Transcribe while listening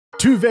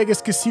Two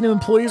Vegas casino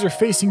employees are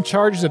facing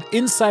charges of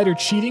insider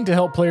cheating to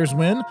help players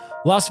win.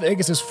 Las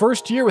Vegas's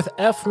first year with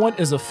F1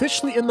 is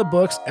officially in the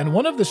books, and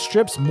one of the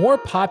Strip's more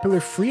popular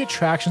free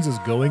attractions is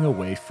going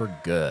away for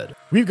good.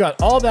 We've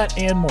got all that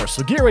and more,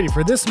 so get ready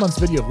for this month's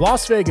video of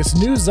Las Vegas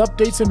news,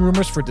 updates, and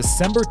rumors for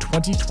December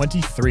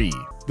 2023.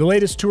 The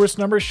latest tourist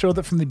numbers show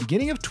that from the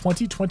beginning of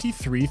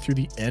 2023 through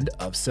the end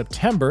of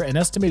September, an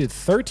estimated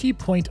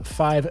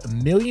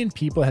 30.5 million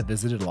people have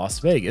visited Las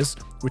Vegas,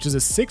 which is a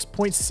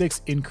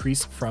 6.6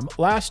 increase from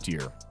last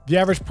year. The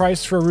average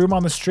price for a room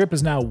on the Strip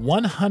is now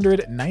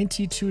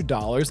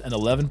 $192, an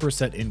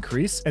 11%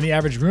 increase, and the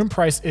average room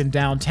price in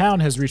downtown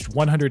has reached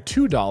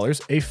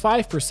 $102, a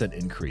 5%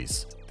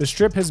 increase. The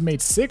Strip has made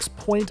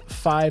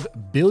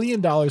 $6.5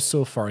 billion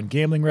so far in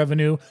gambling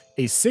revenue,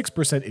 a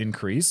 6%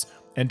 increase,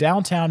 and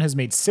downtown has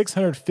made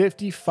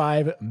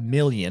 $655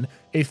 million,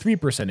 a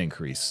 3%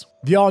 increase.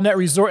 The all-net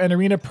resort and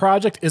arena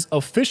project is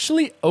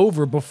officially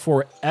over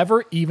before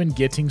ever even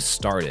getting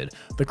started.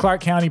 The Clark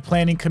County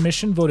Planning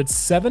Commission voted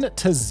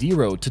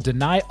 7-0 to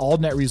deny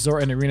all-net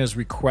resort and arena's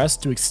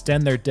request to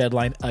extend their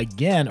deadline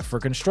again for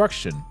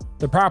construction.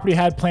 The property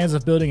had plans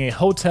of building a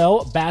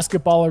hotel,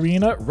 basketball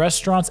arena,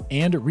 restaurants,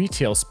 and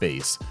retail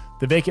space.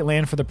 The vacant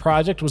land for the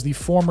project was the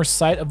former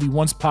site of the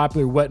once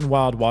popular Wet n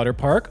Wild water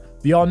park.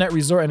 The all-net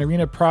resort and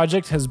arena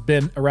project has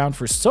been around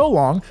for so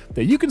long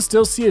that you can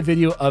still see a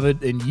video of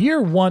it in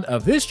year one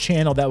of this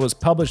channel that was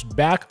published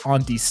back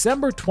on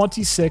December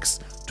 26,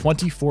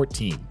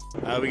 2014.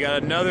 We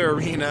got another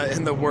arena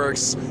in the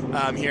works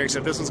here,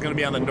 except this one's going to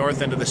be on the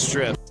north end of the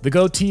Strip. The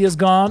goatee is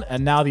gone,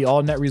 and now the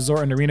all-net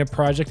resort and arena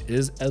project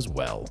is as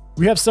well.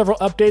 We have several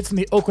updates on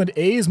the Oakland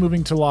A's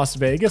moving to Las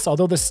Vegas.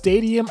 Although the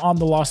stadium on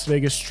the Las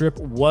Vegas Strip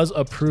was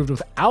approved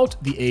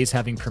without the A's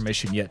having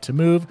permission yet to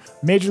move,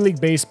 Major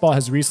League Baseball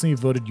has recently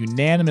voted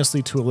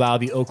unanimously to allow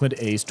the Oakland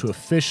A's to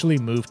officially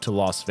move to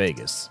Las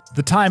Vegas.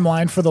 The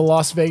timeline for the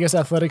Las Vegas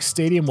Athletics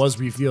Stadium was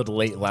revealed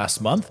late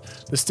last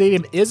month. The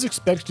stadium is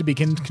expected to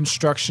begin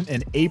construction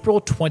in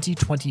April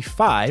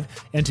 2025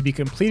 and to be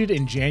completed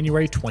in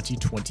January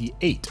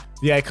 2028.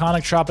 The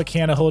iconic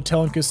Tropicana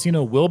Hotel and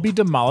Casino will be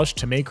demolished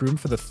to make room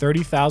for the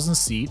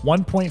 30,000-seat,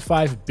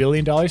 $1.5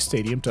 billion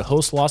stadium to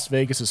host Las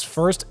Vegas's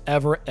first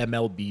ever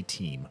MLB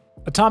team.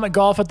 Atomic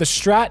Golf at the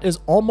Strat is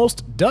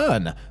almost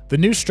done. The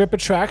new Strip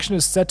attraction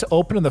is set to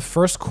open in the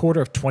first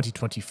quarter of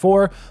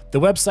 2024. The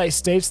website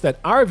states that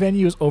our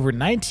venue is over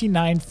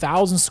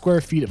 99,000 square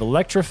feet of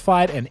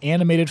electrified and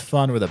animated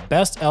fun where the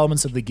best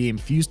elements of the game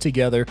fuse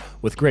together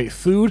with great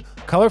food,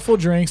 colorful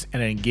drinks,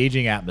 and an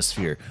engaging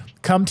atmosphere.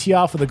 Come tee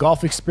off with a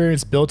golf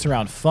experience built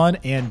around fun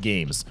and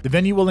games. The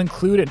venue will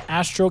include an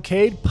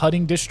astrocade,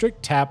 putting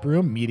district, tap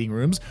room, meeting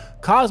rooms,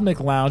 cosmic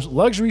lounge,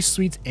 luxury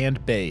suites,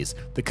 and bays.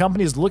 The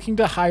company is looking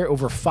to hire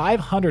over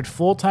 500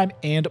 full-time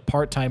and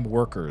part-time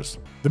workers.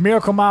 The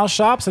Miracle Mile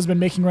Shops has been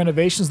making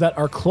renovations that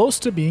are close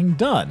to being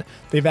done.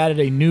 They've added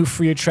a new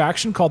free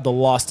attraction called the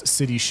Lost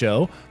City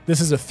Show.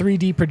 This is a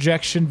 3D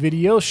projection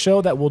video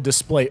show that will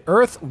display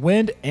earth,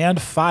 wind,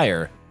 and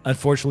fire.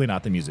 Unfortunately,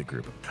 not the music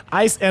group.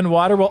 Ice and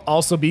water will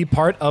also be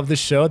part of the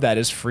show that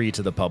is free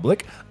to the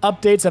public.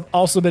 Updates have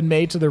also been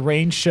made to the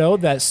rain show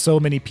that so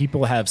many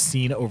people have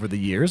seen over the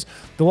years.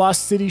 The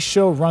Lost City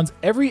Show runs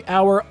every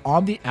hour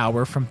on the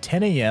hour from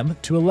 10 a.m.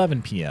 to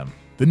 11 p.m.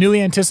 The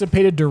newly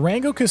anticipated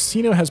Durango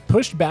Casino has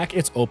pushed back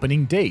its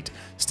opening date.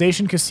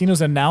 Station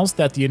Casinos announced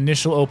that the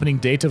initial opening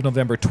date of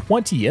November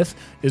 20th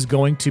is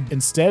going to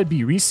instead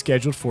be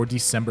rescheduled for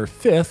December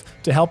 5th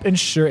to help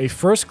ensure a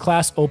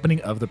first-class opening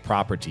of the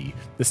property.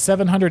 The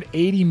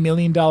 $780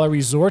 million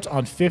resort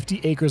on 50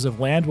 acres of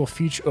land will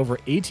feature over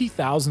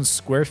 80,000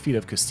 square feet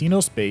of casino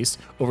space,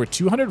 over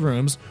 200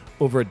 rooms,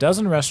 over a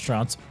dozen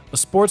restaurants, a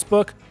sports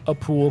book, a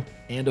pool,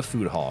 and a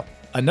food hall.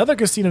 Another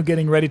casino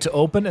getting ready to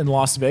open in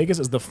Las Vegas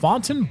is the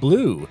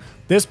Fontainebleau.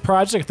 This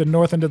project at the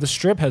north end of the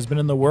Strip has been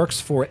in the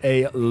works for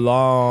a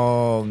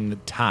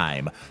long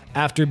time,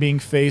 after being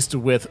faced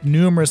with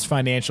numerous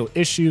financial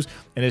issues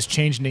and has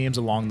changed names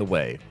along the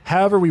way.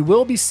 However, we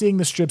will be seeing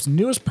the Strip's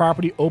newest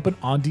property open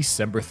on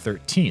December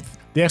 13th.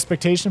 The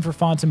expectation for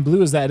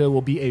Fontainebleau is that it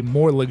will be a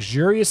more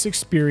luxurious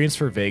experience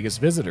for Vegas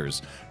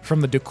visitors.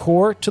 From the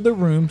decor, to the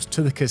rooms,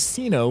 to the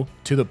casino,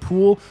 to the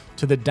pool,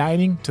 to the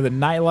dining, to the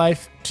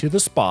nightlife, to the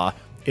spa,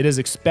 it is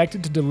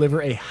expected to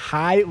deliver a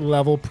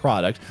high-level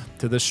product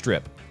to the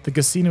Strip. The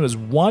casino is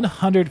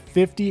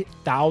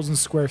 150,000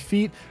 square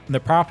feet, and the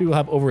property will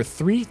have over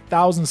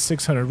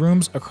 3,600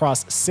 rooms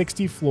across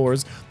 60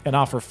 floors and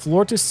offer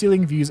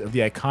floor-to-ceiling views of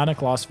the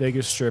iconic Las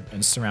Vegas Strip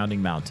and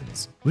surrounding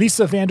mountains.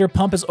 Lisa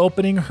Vanderpump is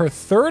opening her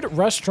third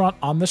restaurant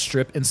on the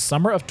Strip in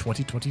summer of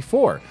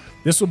 2024.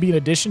 This will be in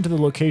addition to the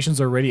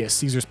locations already at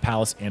Caesar's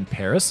Palace and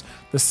Paris.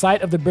 The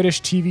site of the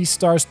British TV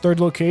star's third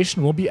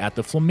location will be at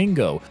the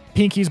Flamingo.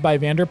 Pinky's by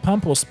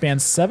Vanderpump will span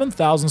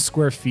 7,000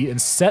 square feet and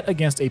set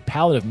against a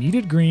palette of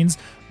muted greens,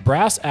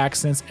 brass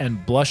accents,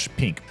 and blush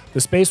pink.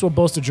 The space will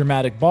boast a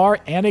dramatic bar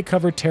and a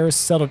covered terrace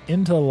settled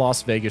into the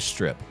Las Vegas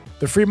Strip.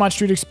 The Fremont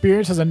Street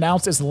Experience has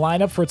announced its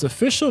lineup for its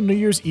official New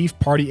Year's Eve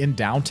party in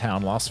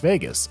downtown Las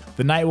Vegas.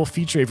 The night will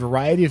feature a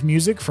variety of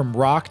music from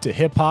rock to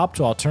hip-hop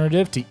to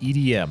alternative to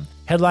EDM.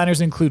 Headliners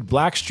include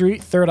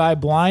Blackstreet, Third Eye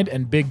Blind,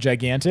 and Big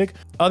Gigantic.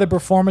 Other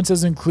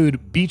performances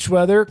include Beach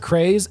Weather,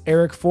 Craze,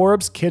 Eric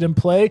Forbes, Kid and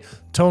Play,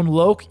 Tone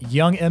Loc,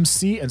 Young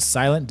MC, and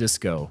Silent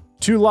Disco.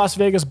 2 Las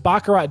Vegas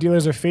Baccarat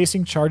dealers are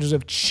facing charges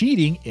of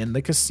cheating in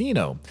the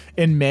casino.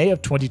 In May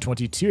of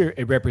 2022,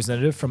 a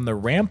representative from the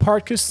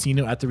Rampart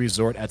Casino at the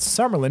resort at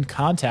Summerlin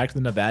contacted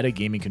the Nevada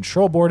Gaming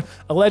Control Board,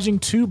 alleging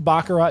 2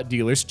 Baccarat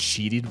dealers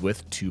cheated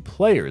with 2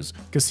 players.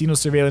 Casino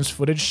surveillance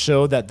footage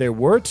showed that there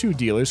were 2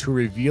 dealers who were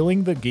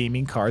revealing the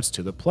gaming cards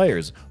to the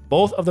players.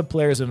 Both of the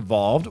players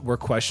involved were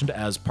questioned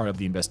as part of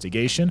the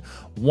investigation.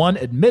 One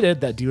admitted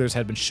that dealers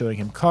had been showing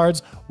him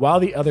cards, while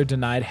the other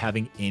denied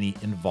having any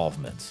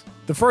involvement.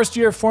 The first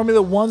year of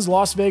Formula One's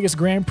Las Vegas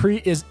Grand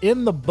Prix is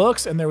in the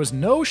books, and there was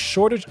no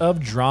shortage of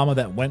drama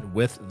that went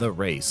with the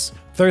race.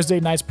 Thursday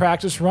night's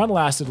practice run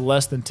lasted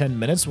less than 10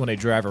 minutes when a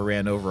driver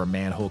ran over a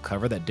manhole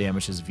cover that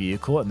damaged his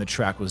vehicle and the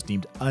track was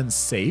deemed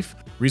unsafe,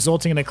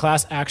 resulting in a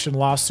class action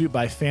lawsuit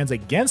by fans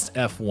against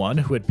F1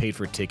 who had paid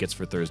for tickets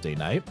for Thursday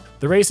night.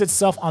 The race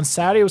itself on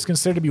Saturday was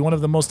considered to be one of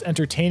the most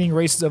entertaining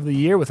races of the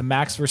year, with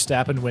Max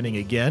Verstappen winning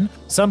again.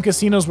 Some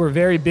casinos were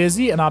very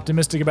busy and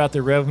optimistic about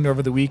their revenue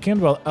over the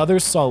weekend, while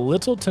others saw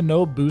little to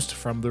no boost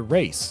from the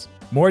race.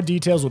 More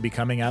details will be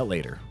coming out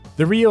later.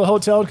 The Rio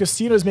Hotel and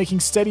Casino is making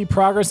steady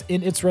progress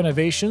in its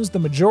renovations. The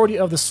majority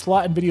of the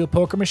slot and video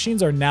poker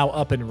machines are now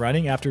up and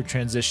running after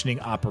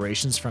transitioning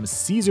operations from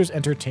Caesars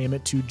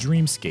Entertainment to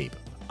Dreamscape.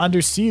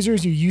 Under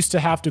Caesars, you used to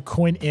have to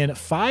coin in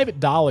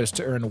 $5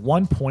 to earn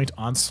 1 point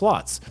on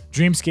slots.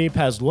 Dreamscape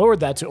has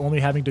lowered that to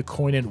only having to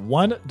coin in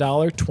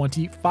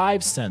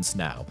 $1.25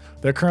 now.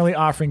 They're currently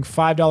offering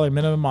 $5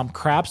 minimum on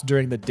craps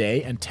during the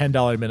day and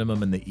 $10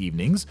 minimum in the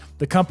evenings.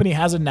 The company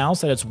has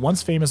announced that its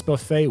once famous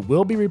buffet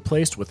will be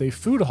replaced with a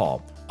food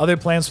hall. Other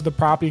plans for the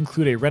property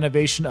include a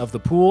renovation of the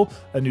pool,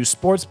 a new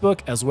sports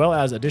book, as well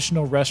as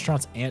additional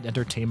restaurants and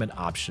entertainment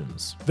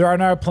options. There are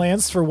now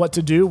plans for what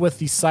to do with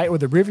the site where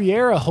the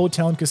Riviera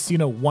Hotel and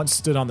Casino once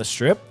stood on the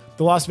Strip.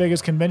 The Las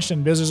Vegas Convention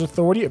and Visitors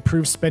Authority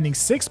approved spending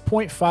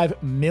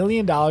 $6.5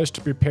 million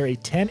to prepare a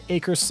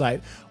 10-acre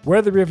site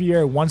where the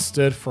Riviera once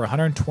stood for a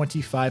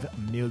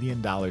 $125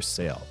 million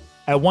sale.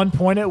 At one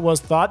point, it was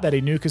thought that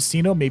a new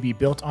casino may be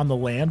built on the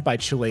land by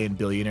Chilean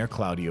billionaire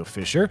Claudio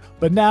Fischer,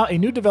 but now a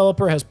new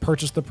developer has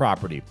purchased the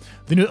property.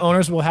 The new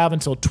owners will have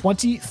until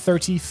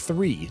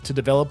 2033 to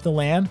develop the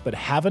land, but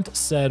haven't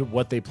said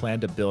what they plan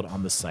to build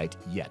on the site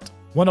yet.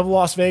 One of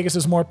Las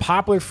Vegas's more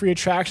popular free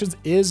attractions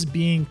is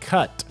being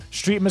cut.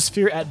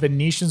 Streetmosphere at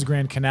Venetian's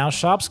Grand Canal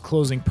Shops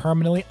closing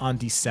permanently on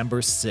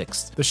December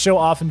 6th. The show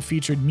often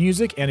featured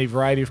music and a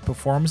variety of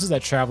performances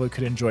that travelers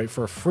could enjoy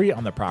for free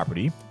on the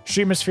property.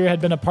 Streetmosphere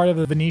had been a part of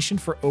the Venetian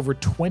for over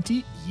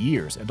 20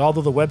 years, and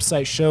although the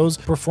website shows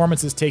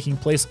performances taking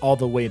place all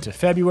the way into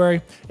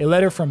February, a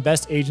letter from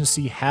Best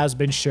Agency has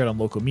been shared on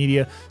local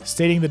media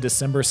stating that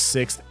December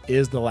 6th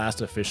is the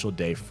last official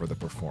day for the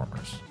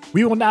performers.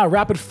 We will now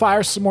rapid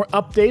fire some more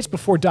updates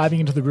before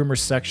diving into the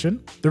rumors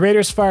section. The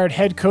Raiders fired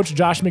head coach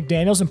Josh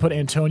McDaniels and put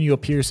Antonio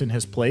Pierce in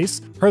his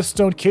place.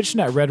 Hearthstone Kitchen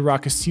at Red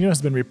Rock Casino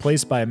has been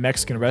replaced by a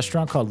Mexican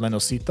restaurant called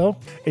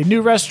Lenosito. A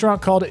new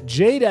restaurant called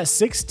Jade at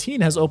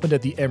 16 has opened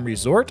at the M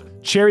Resort.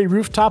 Cherry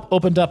Rooftop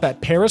opened up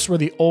at Paris, where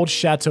the old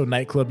Chateau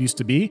nightclub used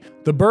to be.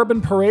 The Bourbon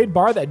Parade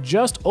bar that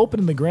just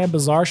opened in the Grand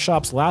Bazaar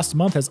shops last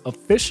month has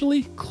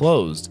officially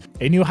closed.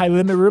 A new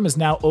high-limit room is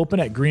now open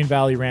at Green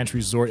Valley Ranch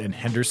Resort in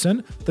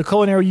Henderson. The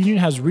Culinary Union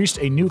has reached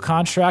a new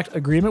contract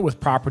agreement with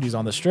properties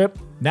on the Strip.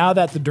 Now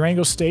that the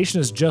Durango station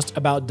is just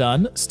about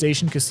done,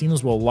 station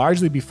casinos will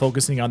largely be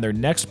focusing on their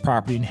next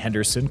property in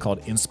Henderson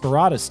called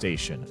Inspirada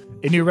Station.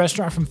 A new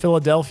restaurant from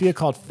Philadelphia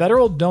called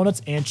Federal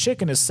Donuts and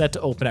Chicken is set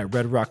to open at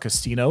Red Rock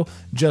Casino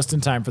just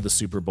in time for the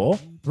Super Bowl.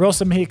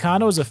 Rosa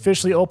Mexicano is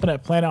officially open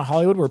at Planet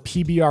Hollywood, where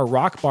PBR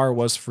Rock Bar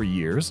was for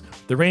years.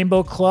 The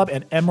Rainbow Club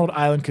and Emerald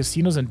Island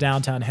casinos in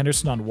downtown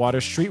Henderson on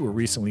Water Street were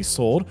recently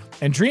sold,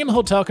 and Dream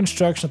Hotel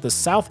construction at the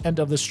south end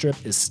of the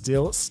Strip is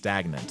still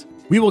stagnant.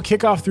 We will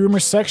kick off the rumor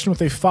section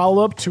with a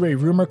follow-up to a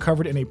rumor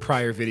covered in a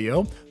prior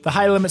video. The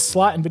high-limit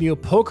slot and video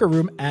poker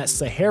room at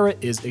Sahara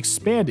is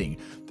expanding.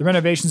 The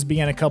renovations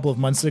began a couple of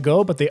months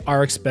ago, but they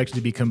are expected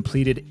to be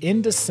completed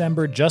in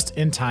December, just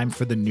in time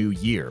for the new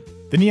year.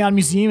 The Neon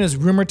Museum is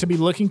rumored to be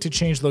looking to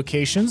change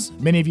locations.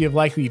 Many of you have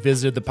likely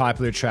visited the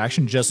popular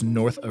attraction just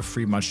north of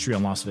Fremont Street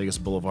on Las Vegas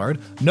Boulevard.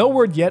 No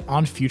word yet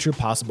on future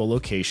possible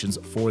locations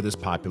for this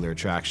popular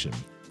attraction.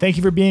 Thank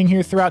you for being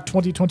here throughout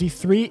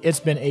 2023. It's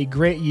been a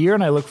great year,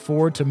 and I look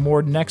forward to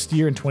more next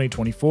year in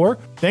 2024.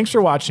 Thanks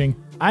for watching.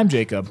 I'm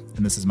Jacob,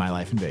 and this is My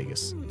Life in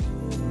Vegas.